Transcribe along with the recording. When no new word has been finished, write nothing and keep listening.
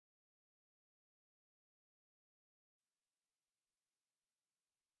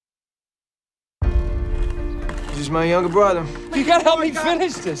my younger brother. You gotta help me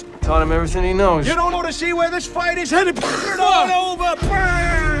finish this. Taught him everything he knows. You don't want to see where this fight is headed? Put it all over!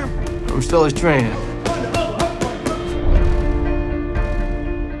 I'm still his trainer.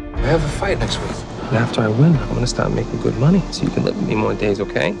 We have a fight next week. And after I win, I'm gonna start making good money so you can live with me more days,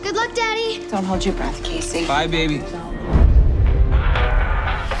 okay? Good luck, Daddy. Don't hold your breath, Casey. Bye, baby.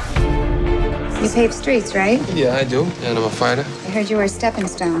 You paved streets, right? Yeah, I do. And I'm a fighter. I heard you were a stepping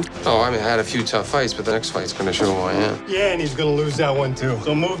stone. Oh, I mean, I had a few tough fights, but the next fight's gonna show who I am. Yeah, and he's gonna lose that one too.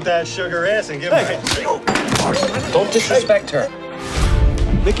 So move that sugar ass and give him. Don't disrespect her.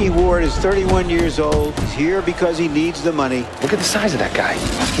 Micky Ward is 31 years old. He's here because he needs the money. Look at the size of that guy.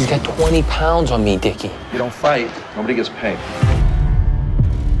 He's got 20 pounds on me, Dicky. You don't fight, nobody gets paid.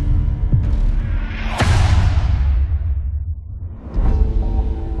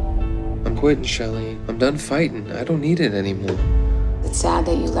 I'm quitting, Shelley. I'm done fighting. I don't need it anymore. It's sad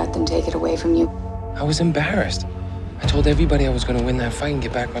that you let them take it away from you. I was embarrassed. I told everybody I was gonna win that fight and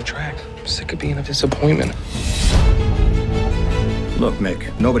get back on track. I'm sick of being a disappointment. Look,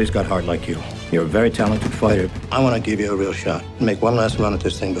 Mick, nobody's got heart like you. You're a very talented fighter. I want to give you a real shot. Make one last run at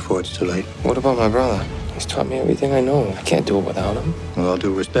this thing before it's too late. What about my brother? He's taught me everything I know. I can't do it without him. With all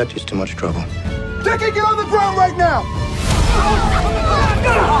due respect, he's too much trouble. Dicky, get on the ground right now!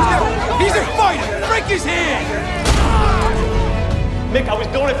 He's a fighter! Break his hand! Mick, I was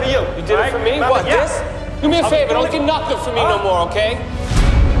doing it for you. You did it for me? What, this? Do me a favor, don't get nothing for me no more, okay?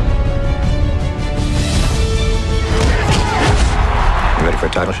 You ready for a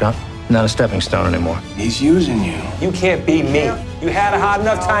title shot? Not a stepping stone anymore. He's using you. You can't be me. You had a hard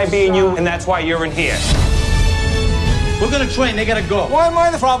enough time being you, and that's why you're in here. We're gonna train, they gotta go. Why am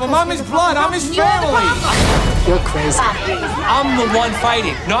I the problem? I'm his blood. I'm his family. You're crazy. I'm the one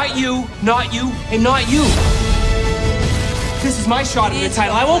fighting. Not you, and not you. This is my shot at the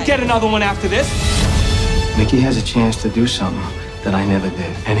title. I won't get another one after this. Micky has a chance to do something that I never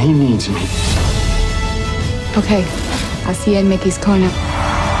did, and he needs me. Okay, I'll see you in Mickey's corner.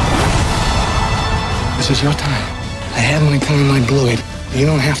 This is your time. I had my time, I blew it. You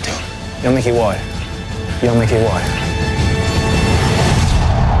don't have to. You're Micky Ward. You're Micky Ward.